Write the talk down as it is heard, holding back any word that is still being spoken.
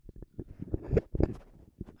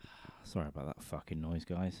Sorry about that fucking noise,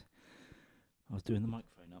 guys. I was doing the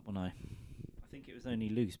microphone up, wasn't I? I think it was only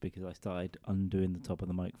loose because I started undoing the top of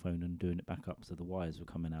the microphone and doing it back up so the wires were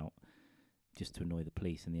coming out just to annoy the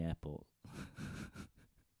police in the airport.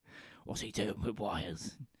 What's he doing with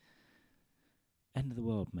wires? End of the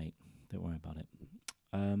world, mate. Don't worry about it.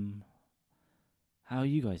 How are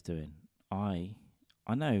you guys doing? I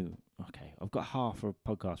know. Okay, I've got half a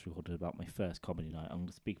podcast recorded about my first comedy night. I'm going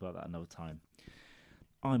to speak about that another time.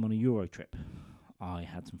 I'm on a Euro trip. I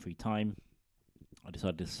had some free time. I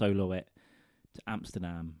decided to solo it to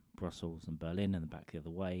Amsterdam, Brussels, and Berlin, and then back the other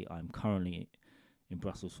way. I'm currently in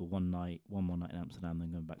Brussels for one more night in Amsterdam,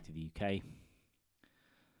 then going back to the UK.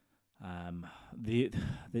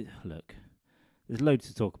 Look, there's loads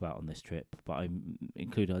to talk about on this trip, but I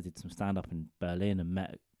did some stand-up in Berlin and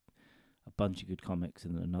met a bunch of good comics,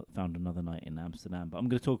 and found another night in Amsterdam. But I'm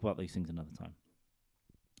going to talk about these things another time.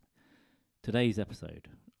 Today's episode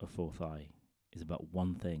of Fourth Eye is about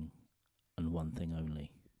one thing and one thing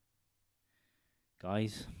only.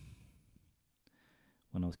 Guys,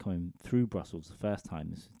 when I was coming through Brussels the first time,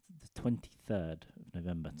 this is the 23rd of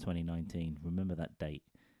November 2019. Remember that date?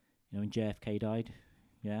 You know when JFK died?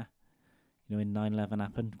 Yeah? You know when 9/11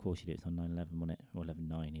 happened? Of course you did. It's on 9/11, wasn't it? Or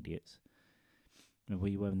 11/9, idiots. Remember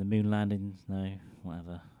where you were when the moon landings? No,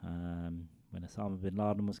 whatever. When Osama bin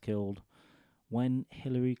Laden was killed. When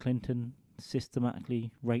Hillary Clinton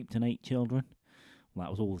systematically raped and ate children. Well,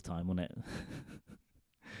 that was all the time, wasn't it?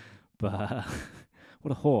 But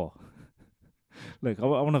what a whore. Look, I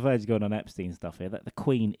want to verge going on Epstein stuff here. That the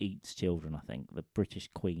Queen eats children, I think. The British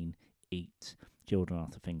Queen eats children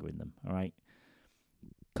after fingering them, all right?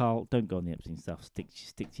 Carl, don't go on the Epstein stuff. Stick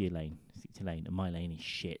to your lane. Stick to your lane. And my lane is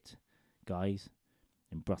shit. Guys,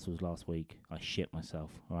 in Brussels last week, I shit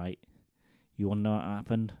myself, all right? You want to know what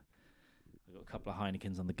happened? I got a couple of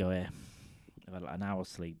Heinekens on the go here. I've had like an hour's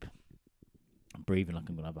sleep. I'm breathing like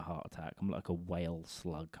I'm going to have a heart attack. I'm like a whale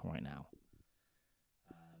slug right now.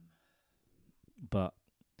 But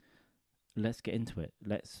let's get into it.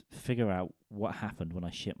 Let's figure out what happened when I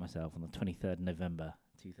shit myself on the 23rd November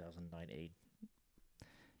 2019.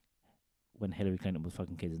 When Hillary Clinton was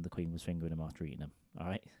fucking kids and the Queen was fingering them after eating them.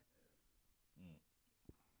 Alright?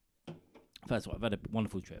 First of all, I've had a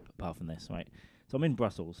wonderful trip apart from this, right? So I'm in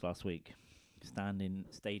Brussels last week.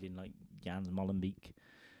 Stayed in like Jans Molenbeek.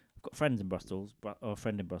 I've got friends in Brussels, or a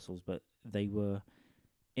friend in Brussels, but they were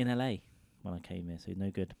in LA when I came here, so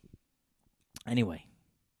no good. Anyway,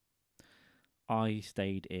 I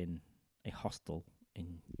stayed in a hostel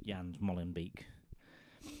in Jans Molenbeek,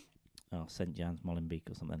 St. Jans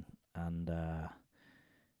Molenbeek or something, and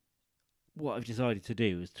what I've decided to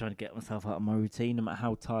do is try to get myself out of my routine. No matter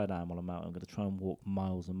how tired I am while I'm out, I'm going to try and walk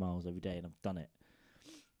miles and miles every day, and I've done it.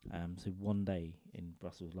 So one day in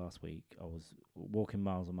Brussels last week, I was walking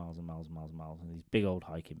miles and miles and miles and miles and miles in these big old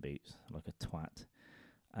hiking boots, like a twat.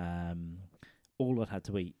 All I'd had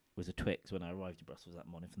to eat was a Twix when I arrived in Brussels that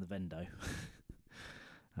morning from the Vendo.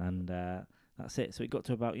 And that's it. So it got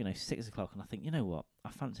to about, 6 o'clock, and I think, you know what? I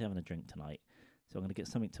fancy having a drink tonight, so I'm going to get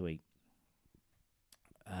something to eat.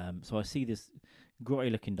 So I see this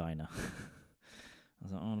grotty-looking diner. I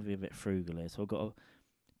was like, I want to be a bit frugal here. So I got a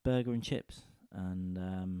burger and chips, and,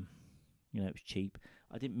 it was cheap.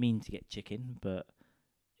 I didn't mean to get chicken, but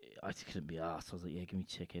I just couldn't be arsed. I was like, yeah, give me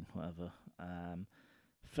chicken, whatever.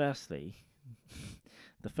 Firstly,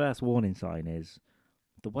 the first warning sign is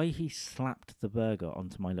the way he slapped the burger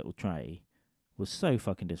onto my little tray was so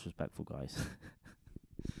fucking disrespectful, guys.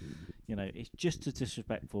 It's just as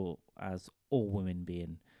disrespectful as all women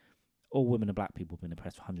and black people being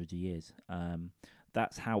oppressed for hundreds of years.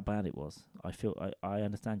 That's how bad it was. I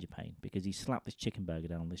understand your pain, because he slapped this chicken burger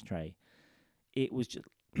down on this tray. It was just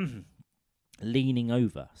leaning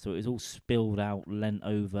over, so it was all spilled out, leant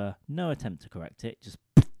over. No attempt to correct it. Just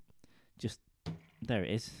there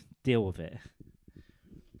it is. Deal with it.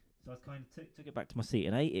 So I kind of took it back to my seat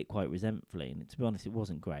and ate it quite resentfully. And to be honest, it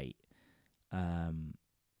wasn't great. And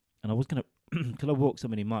I was gonna, because I walked so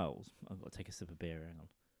many miles, I've got to take a sip of beer. Hang on.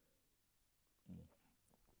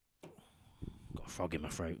 Got a frog in my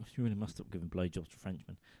throat. You really must stop giving blowjobs to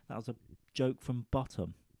Frenchmen. That was a joke from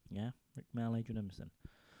Bottom. Yeah, Rick Mail, Adrian Emerson.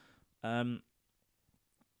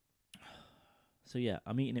 So yeah,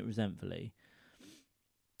 I'm eating it resentfully.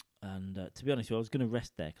 And to be honest with you, I was going to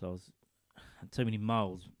rest there because had so many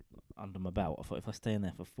miles under my belt. I thought if I stay in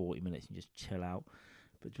there for 40 minutes and just chill out.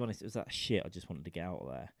 But to be honest, it was that shit. I just wanted to get out of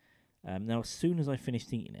there. Now, as soon as I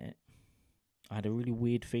finished eating it, I had a really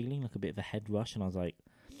weird feeling, like a bit of a head rush, and I was like,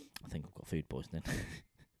 I think I've got food poisoning.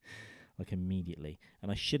 Like immediately.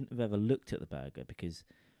 And I shouldn't have ever looked at the burger, because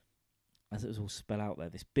as it was all spelled out there,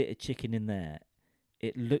 this bit of chicken in there,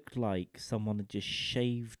 it looked like someone had just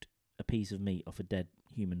shaved a piece of meat off a dead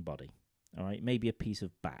human body. All right, maybe a piece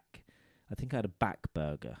of back. I think I had a back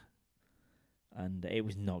burger, and it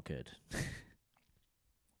was not good.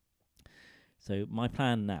 So my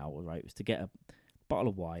plan now, right, was to get a bottle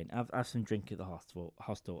of wine, have some drink at the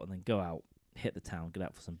hostel, and then go out, hit the town, get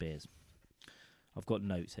out for some beers. I've got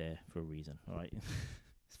notes here for a reason, all right?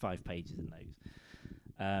 It's 5 pages of notes.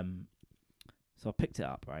 So I picked it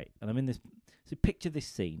up, right, and I'm in this. So picture this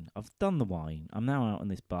scene. I've done the wine. I'm now out in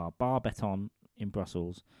this bar, Bar Beton in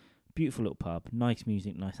Brussels. Beautiful little pub, nice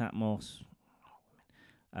music, nice atmos.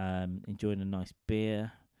 Enjoying a nice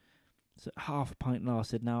beer. So half a pint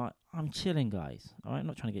lasted. Now I'm chilling, guys. All right, I'm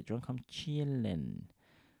not trying to get drunk. I'm chilling.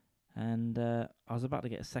 And I was about to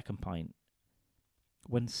get a second pint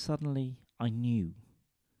when suddenly I knew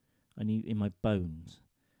in my bones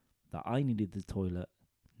that I needed the toilet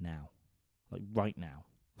now, like right now.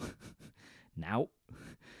 Now.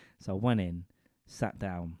 So I went in, sat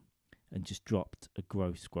down, and just dropped a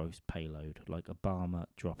gross payload, like Obama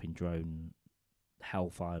dropping drone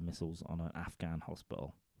Hellfire missiles on an Afghan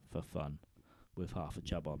hospital for fun with half a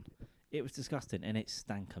chub on. It was disgusting, and it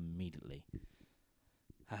stank immediately.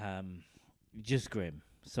 Just grim.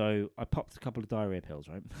 So I popped a couple of diarrhea pills,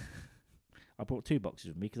 right? I brought 2 boxes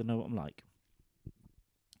with me because I know what I'm like.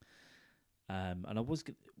 And I was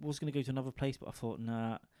going to go to another place, but I thought,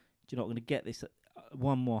 nah, do you know, I'm going to get this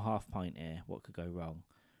one more half pint here. What could go wrong?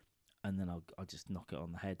 And then I'll just knock it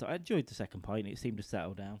on the head. I enjoyed the second pint. It seemed to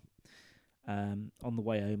settle down. On the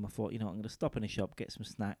way home, I thought, you know, I'm going to stop in a shop, get some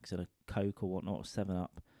snacks and a Coke or whatnot, or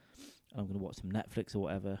 7-Up. And I'm going to watch some Netflix or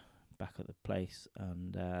whatever back at the place.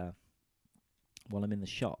 And while I'm in the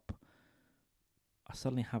shop, I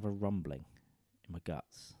suddenly have a rumbling in my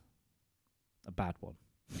guts. A bad one.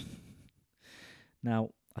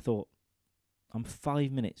 Now, I thought, I'm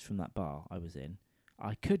 5 minutes from that bar I was in.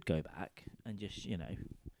 I could go back and just, you know,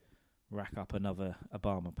 rack up another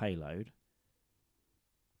Obama payload.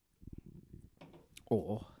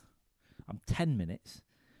 Or I'm 10 minutes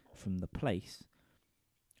from the place.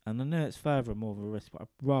 And I know it's further and more of a risk, but I'd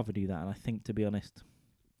rather do that. And I think, to be honest,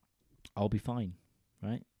 I'll be fine,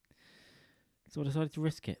 right? So I decided to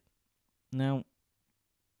risk it. Now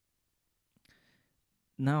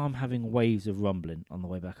I'm having waves of rumbling on the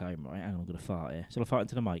way back home, right? Hang on, I'm going to fart here. Shall I fart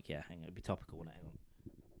into the mic? Yeah, hang on, it'll be topical, won't it? Hang on.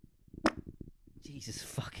 Jesus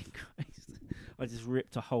fucking Christ. I just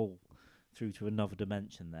ripped a hole through to another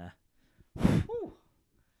dimension there. Whew.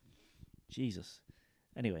 Jesus.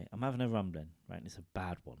 Anyway, I'm having a rumbling, right? And it's a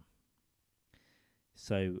bad one.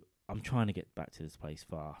 So I'm trying to get back to this place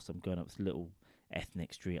fast. I'm going up this little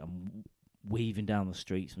ethnic street. I'm weaving down the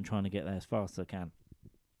streets. I'm trying to get there as fast as I can.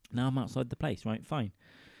 Now I'm outside the place, right? Fine.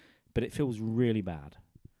 But it feels really bad,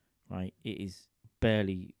 right? It is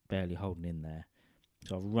barely holding in there.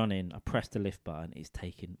 So I've run in, I press the lift button, it's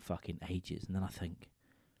taken fucking ages. And then I think,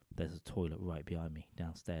 there's a toilet right behind me,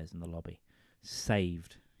 downstairs in the lobby.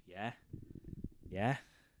 Saved. Yeah? Yeah?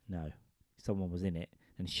 No. Someone was in it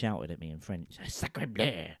and shouted at me in French, Sacre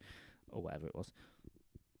bleu! Or whatever it was.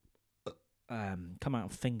 Come out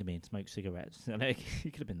and finger me and smoke cigarettes. It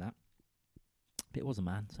could have been that. But it was a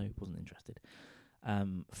man, so he wasn't interested.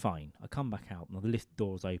 Fine. I come back out, and the lift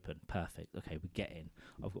door's open. Perfect. Okay, we get in.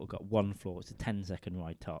 I've got 1 floor. It's a 10-second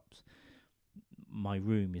ride tops. My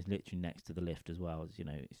room is literally next to the lift as well. As, you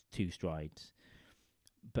know, it's 2 strides.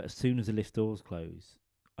 But as soon as the lift doors close,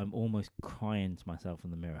 I'm almost crying to myself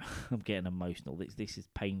in the mirror. I'm getting emotional. This is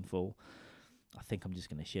painful. I think I'm just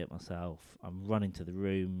going to shit myself. I'm running to the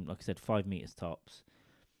room. Like I said, 5 meters tops.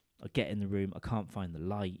 I get in the room. I can't find the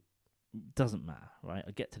light. Doesn't matter, right?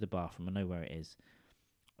 I get to the bathroom. I know where it is.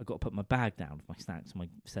 I got to put my bag down with my snacks, my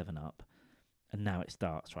 7-Up, and now it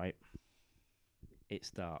starts, right? It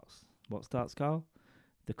starts. What starts, Carl?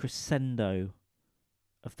 The crescendo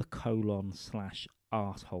of the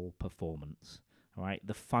colon/arsehole performance. All right,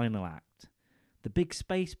 the final act, the big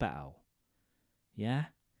space battle. Yeah,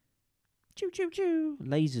 choo choo choo,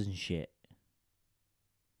 lasers and shit.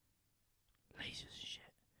 Lasers and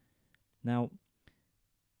shit. Now,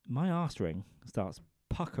 my arse ring starts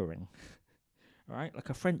puckering, all right, like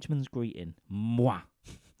a Frenchman's greeting. Moi.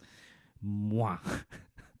 Moi.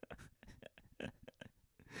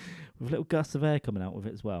 With little gusts of air coming out with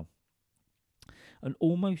it as well. An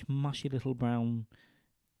almost mushy little brown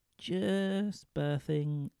just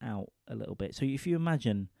birthing out a little bit. So if you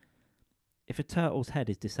imagine, if a turtle's head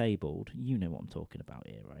is disabled, you know what I'm talking about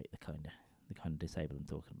here, right? The kind of disabled I'm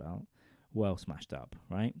talking about. Well smashed up,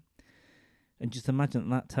 right? And just imagine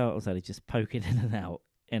that turtle's head is just poking in and out,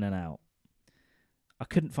 in and out. I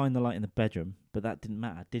couldn't find the light in the bedroom, but that didn't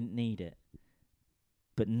matter. Didn't need it.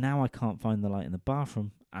 But now I can't find the light in the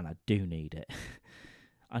bathroom, and I do need it.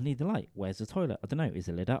 I need the light. Where's the toilet? I don't know. Is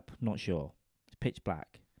the lid up? Not sure. It's pitch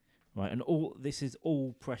black. Right, and all this is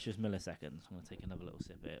all precious milliseconds. I'm going to take another little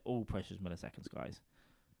sip here. All precious milliseconds, guys.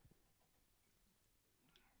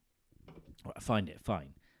 Right, I find it,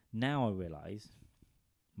 fine. Now I realise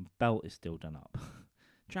my belt is still done up.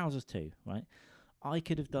 Trousers too, right? I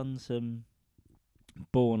could have done some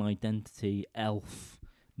Bourne Identity, Elf,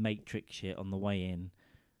 Matrix shit on the way in,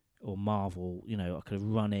 or Marvel. You know, I could have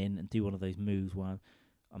run in and do one of those moves where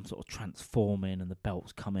I'm sort of transforming and the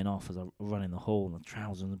belt's coming off as I run in the hall and the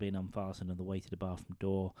trousers are being unfastened on the way to the bathroom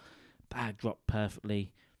door. Bag dropped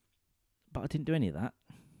perfectly. But I didn't do any of that,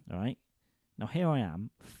 all right? Now here I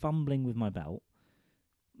am, fumbling with my belt.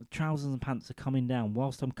 The trousers and pants are coming down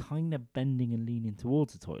whilst I'm kind of bending and leaning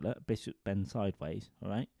towards the toilet. Bishop bend sideways, all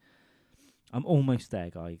right? I'm almost there,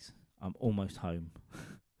 guys. I'm almost home.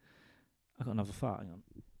 I got another fart, hang on.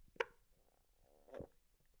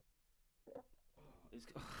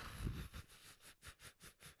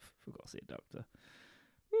 I've got to see a doctor.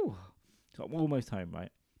 Whew. So I'm almost home,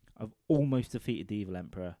 right? I've almost defeated the evil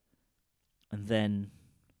emperor. And then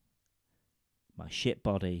my shit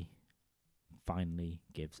body finally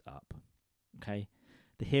gives up. Okay?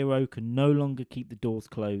 The hero can no longer keep the doors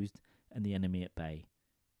closed and the enemy at bay.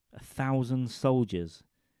 1,000 soldiers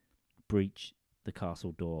breach the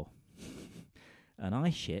castle door. And I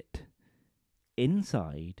shit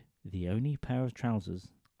inside the only pair of trousers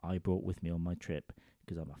I brought with me on my trip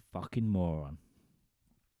because I'm a fucking moron.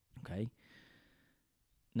 Okay?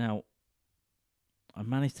 Now, I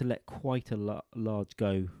managed to let quite a large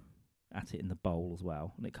go at it in the bowl as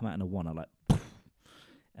well. And it come out in a one. I like, poof,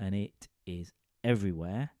 and it is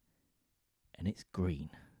everywhere. And it's green,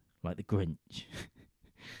 like the Grinch.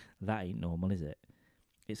 That ain't normal, is it?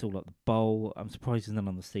 It's all up the bowl. I'm surprised there's none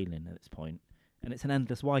on the ceiling at this point. And it's an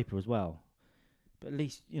endless wiper as well. But at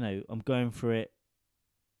least, you know, I'm going for it.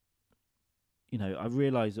 You know, I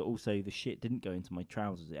realised that also the shit didn't go into my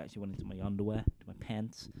trousers. It actually went into my underwear, to my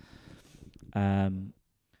pants.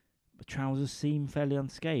 The trousers seem fairly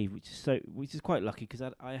unscathed, which is quite lucky because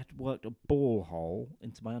I had worked a ball hole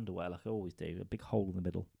into my underwear like I always do, a big hole in the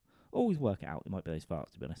middle. Always work it out. It might be those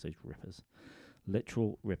farts, to be honest, those rippers,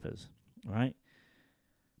 literal rippers. All right,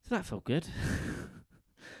 so that felt good.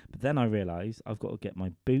 But then I realised I've got to get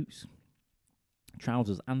my boots,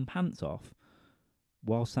 trousers, and pants off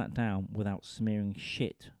while sat down without smearing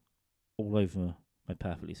shit all over my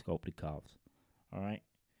perfectly sculpted calves. All right.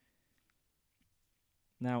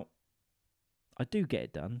 Now, I do get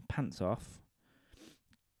it done. Pants off.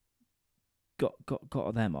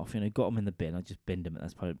 Got them off. You know, got them in the bin. I just binned them.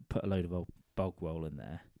 That's probably put a load of old bog roll in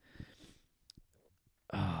there.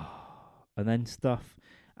 And then stuff.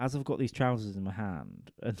 As I've got these trousers in my hand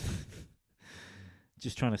and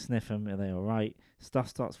just trying to sniff them, are they all right? Stuff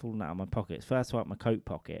starts falling out of my pockets. First, out my coat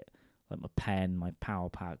pocket, like my pen, my power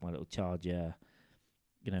pack, my little charger.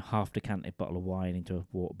 You know, half decanted bottle of wine into a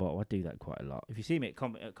water bottle. I do that quite a lot. If you see me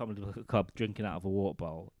at Comedy Club drinking out of a water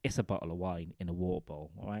bowl, it's a bottle of wine in a water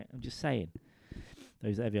bowl, all right? I'm just saying.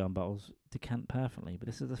 Those Evian bottles decant perfectly, but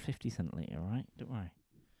this is a 50 centilitre, all right? Don't worry.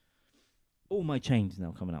 All my change is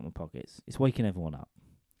now coming out of my pockets. It's waking everyone up.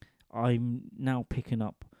 I'm now picking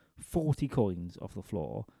up 40 coins off the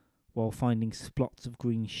floor while finding splots of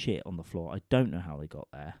green shit on the floor. I don't know how they got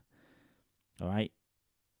there, all right?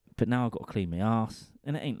 But now I've got to clean my arse,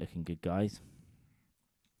 and it ain't looking good, guys.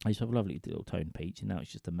 I used to have a lovely little tone peach, and now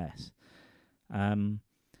it's just a mess.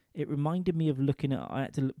 It reminded me of looking at... I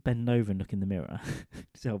had to bend over and look in the mirror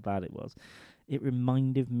to see how bad it was. It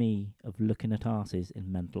reminded me of looking at arses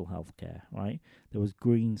in mental health care, right? There was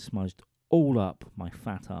green smudged all up my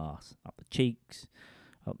fat arse, up the cheeks,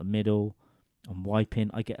 up the middle. I'm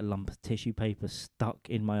wiping. I get a lump of tissue paper stuck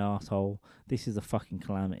in my arsehole. This is a fucking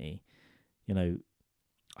calamity. You know,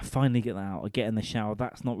 I finally get that out. I get in the shower.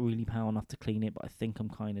 That's not really power enough to clean it, but I think I'm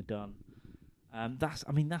kind of done. That's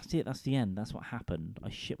it. That's the end. That's what happened. I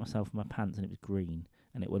shit myself in my pants and it was green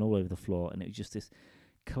and it went all over the floor and it was just this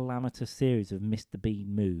calamitous series of Mr.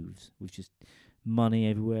 Bean moves with just money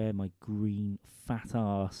everywhere. My green fat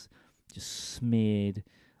ass just smeared.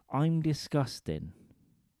 I'm disgusting.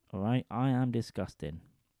 All right, I am disgusting,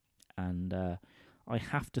 and I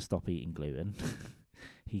have to stop eating gluten.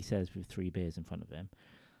 He says with 3 beers in front of him.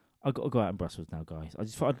 I've got to go out in Brussels now, guys. I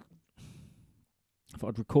thought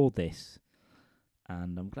I'd record this,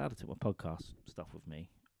 and I'm glad I took my podcast stuff with me,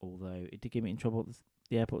 although it did get me in trouble with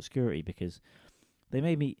the airport security because they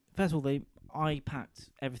made me... First of all, I packed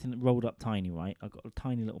everything rolled up tiny, right? I got a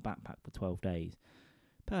tiny little backpack for 12 days.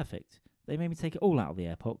 Perfect. They made me take it all out of the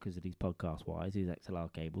airport because of these podcast wires, these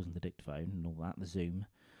XLR cables and the dictaphone and all that, the Zoom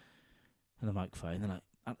and the microphone. They're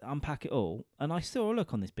like, unpack it all. And I saw a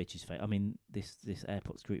look on this bitch's face. I mean, this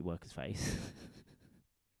airport security worker's face.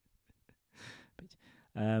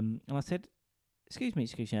 And I said, excuse me,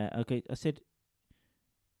 okay. I said,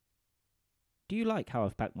 do you like how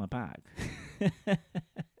I've packed my bag?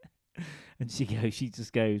 And she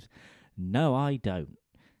just goes, no, I don't.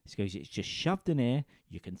 She goes, it's just shoved in here.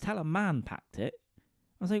 You can tell a man packed it.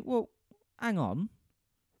 I was like, well, hang on.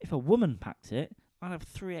 If a woman packed it, I'd have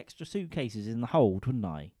 3 extra suitcases in the hold, wouldn't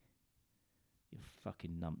I? You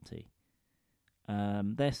fucking numpty.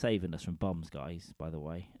 They're saving us from bombs, guys, by the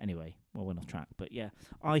way. Anyway, well, we're off track. But yeah,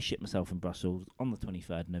 I shit myself in Brussels on the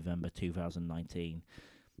 23rd November 2019.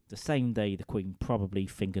 The same day the Queen probably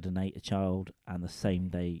fingered and ate a child, and the same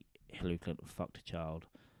day Hillary Clinton fucked a child.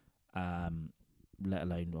 Let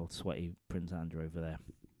alone old sweaty Prince Andrew over there.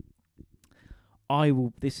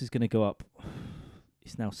 This is going to go up.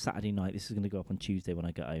 It's now Saturday night. This is going to go up on Tuesday when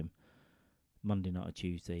I get home. Monday night or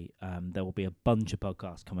Tuesday. There will be a bunch of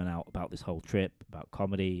podcasts coming out about this whole trip, about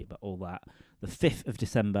comedy, about all that. The 5th of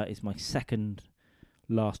December is my second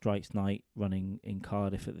Last Rites night running in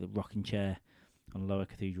Cardiff at the Rocking Chair on Lower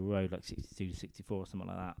Cathedral Road, like 62 to 64 or something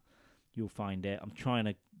like that. You'll find it. I'm trying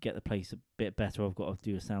to get the place a bit better. I've got to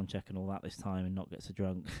do a sound check and all that this time and not get so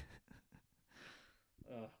drunk.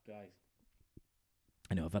 Oh, guys.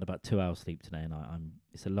 I know I've had about 2 hours sleep today, and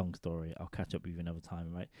it's a long story. I'll catch up with you another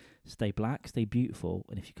time, right? Stay black, stay beautiful,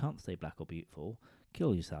 and if you can't stay black or beautiful,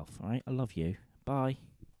 kill yourself, all right? I love you. Bye.